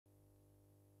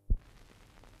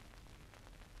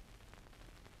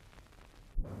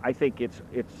I think it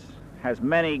has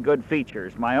many good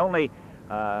features. My only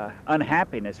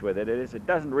unhappiness with it is it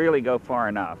doesn't really go far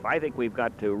enough. I think we've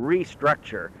got to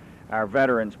restructure our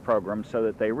veterans program so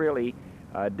that they really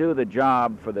do the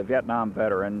job for the Vietnam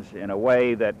veterans in a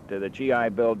way that the GI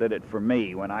Bill did it for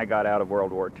me when I got out of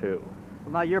World War II.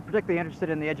 Well, now you're particularly interested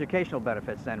in the educational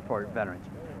benefits then for veterans.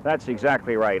 That's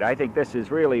exactly right. I think this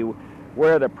is really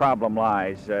where the problem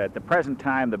lies. At the present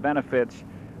time, the benefits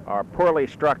are poorly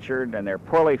structured and they're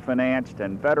poorly financed,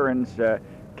 and veterans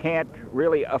can't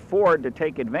really afford to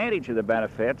take advantage of the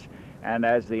benefits. And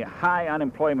as the high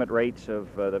unemployment rates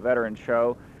of the veterans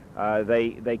show,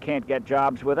 they can't get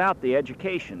jobs without the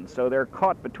education, so they're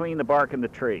caught between the bark and the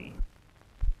tree.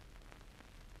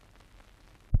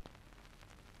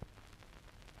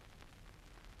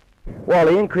 Well,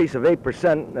 the increase of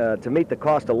 8% to meet the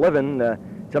cost of living,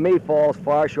 to me, falls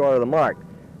far short of the mark.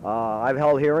 I've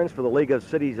held hearings for the League of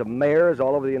Cities of Mayors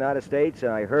all over the United States,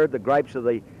 and I heard the gripes of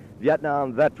the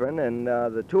Vietnam veteran, and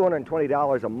the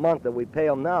 $220 a month that we pay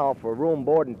him now for room,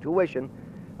 board, and tuition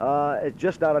is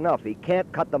just not enough. He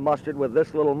can't cut the mustard with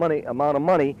this little amount of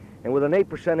money, and with an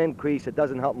 8% increase, it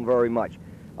doesn't help him very much.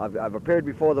 I've appeared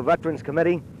before the Veterans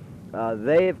Committee.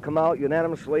 They've come out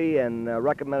unanimously and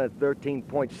recommended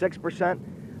 13.6%.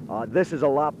 This is a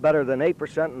lot better than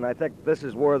 8%, and I think this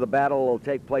is where the battle will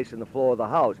take place in the floor of the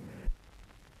House.